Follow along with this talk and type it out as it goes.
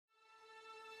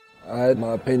I had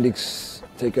my appendix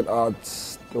taken out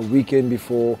the weekend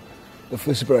before the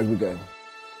first Super Rugby game.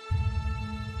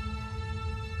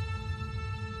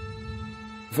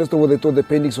 First of all, they thought the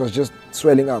appendix was just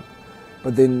swelling up,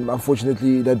 but then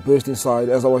unfortunately that burst inside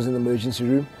as I was in the emergency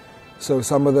room. So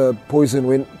some of the poison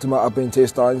went to my upper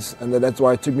intestines, and that's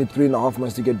why it took me 3.5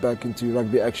 months to get back into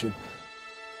rugby action.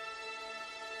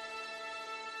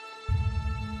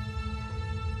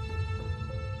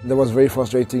 That was very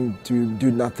frustrating to do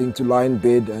nothing, to lie in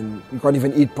bed, and you can't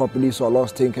even eat properly, so I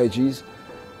lost 10 kgs.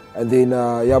 And then,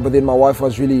 but then my wife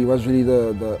was really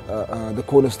the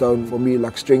cornerstone for me,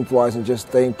 like strength-wise, and just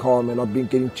staying calm and not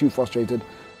getting too frustrated.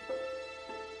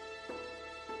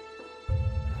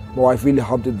 My wife really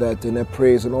helped with that, and her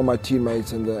prayers, and all my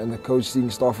teammates and the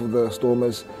coaching staff of the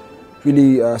Stormers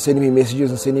really sending me messages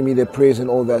and sending me their prayers and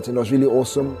all that, and it was really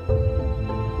awesome.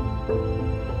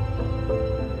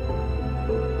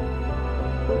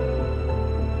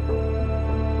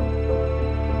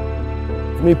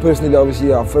 For me personally,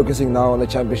 obviously, I'm focusing now on the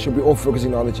championship. We're all focusing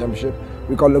now on the championship.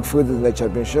 We can't look further than the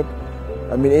championship.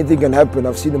 I mean, anything can happen.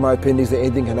 I've seen in my appendix that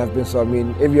anything can happen. So, I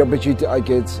mean, every opportunity I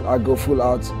get, I go full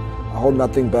out. I hold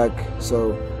nothing back.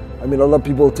 So, I mean, a lot of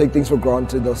people take things for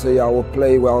granted. They'll say, I will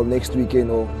play well next weekend,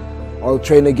 or I'll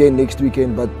train again next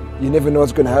weekend. But you never know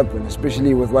what's going to happen,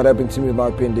 especially with what happened to me with my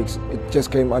appendix. It just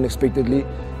came unexpectedly.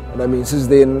 And I mean, since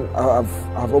then,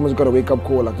 I've almost got a wake-up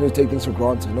call. Like, not to take things for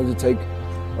granted, not to take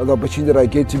the opportunity that I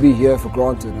get to be here for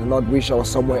granted, and not wish I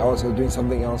was somewhere else or doing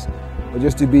something else, but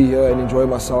just to be here and enjoy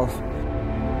myself.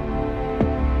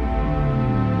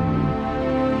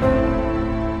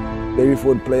 Every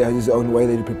forward player has his own way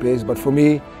that he prepares, but for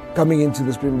me, coming into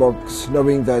the Springboks,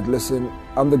 knowing that, listen,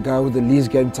 I'm the guy with the least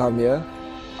game time here,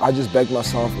 I just back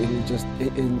myself in just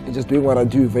doing what I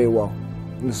do very well.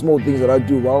 And the small things that I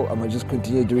do well, I'm gonna just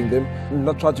continue doing them.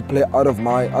 Not try to play out of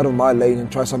my lane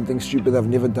and try something stupid that I've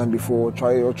never done before,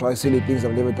 or try silly things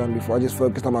I've never done before. I just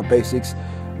focused on my basics.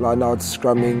 Like now it's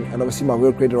scrumming, and obviously my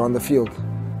work rate around the field.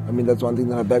 I mean, that's one thing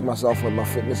that I back myself on, my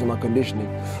fitness and my conditioning.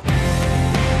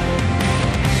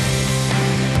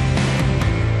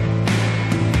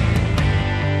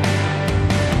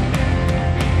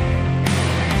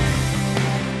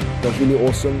 It was really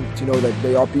awesome to know that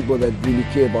there are people that really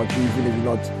care about you, even if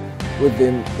you're not with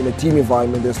them in a team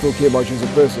environment, they still care about you as a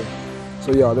person.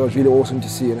 So yeah, that was really awesome to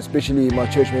see, and especially my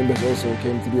church members also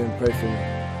came through and prayed for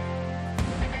me.